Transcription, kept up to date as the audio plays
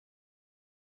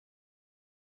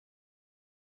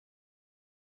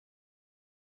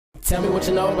Tell me what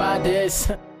you know about this.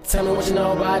 Tell me what you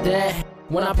know about that.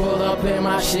 When I pull up in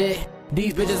my shit,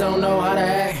 these bitches don't know how to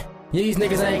act. These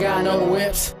niggas ain't got no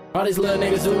whips. All these little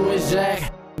niggas do is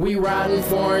jack. We riding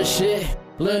foreign shit.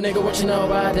 Little nigga, what you know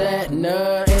about that?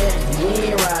 Nothing. You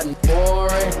ain't riding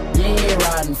foreign. You ain't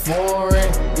riding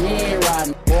foreign. You ain't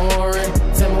riding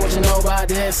foreign. Tell me what you know about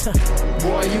this.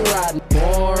 Boy, you riding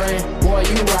boring. Boy,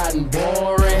 you riding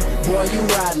boring. Boy, you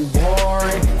riding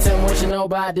boring. Tell me what you know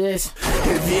about this.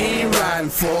 If you ain't riding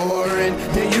foreign,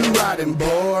 then you riding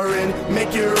boring.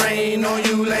 Make it rain on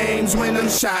you lames when them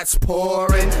shots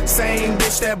pouring. Same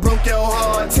bitch that broke your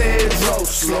heart, Ted drove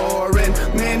sloring.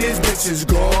 Man, this bitch is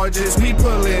gorgeous. We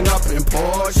pulling up in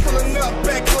Porsche. Pulling up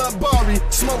at Club Bari.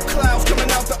 Smoke clouds coming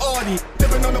out the Audi.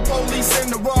 Living on the police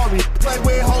in the Rari. Play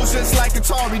with hoes just like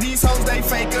Atari. These hoes, they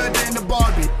faker than the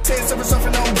Barbie. 10-7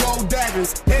 surfing on gold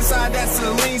daggers. Inside that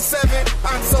Celine 7.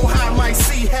 I'm so high, I might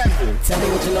see heaven. Tell me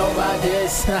what you know about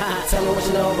this. Tell me what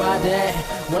you know about that.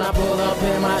 When I pull up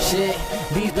in my shit,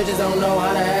 these bitches don't know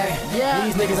how to act. Yeah.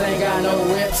 These niggas ain't got no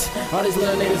whips. All these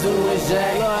little niggas do is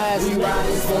jack. We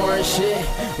riding foreign shit.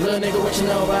 Little nigga, what you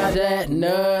know about that?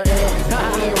 Nothing.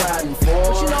 You ain't riding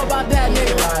foreign. What you know about that, nigga?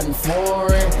 You ain't riding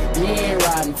foreign. You ain't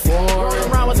riding foreign.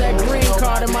 Rolling around with that green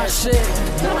card in my shit.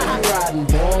 Boy, you riding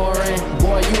boring.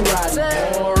 Boy, you riding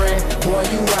boring. Boy,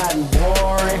 you riding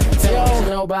boring. Tell me what you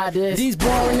know about this. These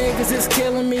boring niggas is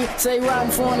killing me. Say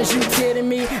riding foreign, is you kidding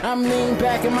me? I'm leaning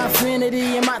back in my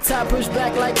Finity and my top pushed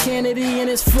back like Kennedy. And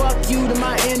it's fuck you to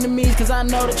my enemies, cause I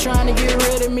know they're trying to get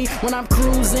rid of me. When I'm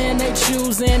cruising, they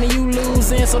choosing and you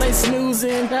losing, so they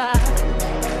snoozing.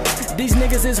 These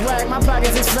niggas is whack, my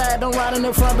pockets is fat. Don't ride in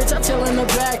the front, bitch, I chill in the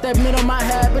back. That middle my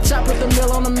hat, bitch, I put the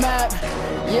mill on the map.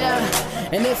 Yeah,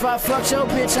 and if I fucked your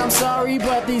bitch, I'm sorry,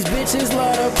 but these bitches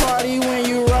love to party when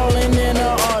you rolling in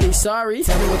a Audi. Sorry.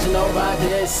 Tell me what you know about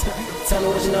this. Tell me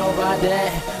what you know about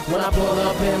that. When I pull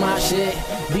up in my shit,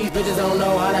 these bitches don't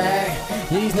know how to act.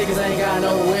 These niggas ain't got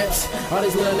no whips. All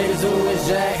these little niggas do is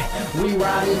jack. We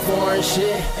riding foreign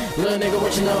shit. Little nigga,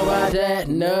 what you know about that?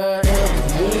 Nothing.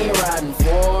 You ain't riding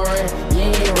foreign. You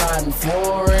ain't riding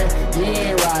foreign. You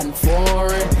ain't riding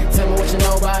foreign. Tell me what you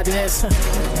know about this.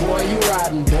 Boy, you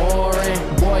riding boring.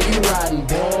 Boy, you riding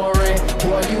boring.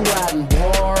 Boy, you riding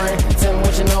boring. Tell me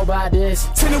what you know about this.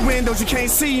 Tinted windows, you can't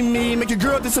see me. Make your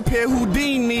girl disappear,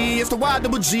 Houdini. It's the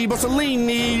YGG,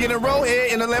 Mussolini. In a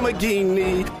Roadhead, in a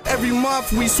Lamborghini. Every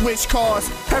month we switch cars.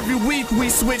 Every week we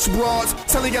switch broads.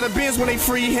 Tell he got a Benz when they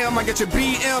free him. I got your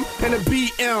BM and a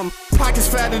BM. Pockets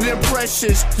fatter than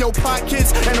precious. Yo,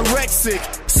 pockets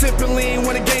anorexic. Sipping lean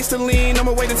when a gangster lean. On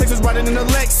my way to Texas riding in a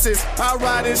Lexus. I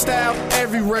ride in style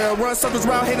everywhere. Run circles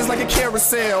round haters like a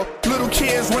carousel. Little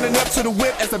kids running up to the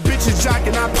whip as the bitches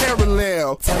jocking I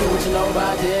parallel. Tell me what you know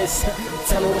about this.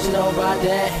 Tell me what you know about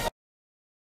that.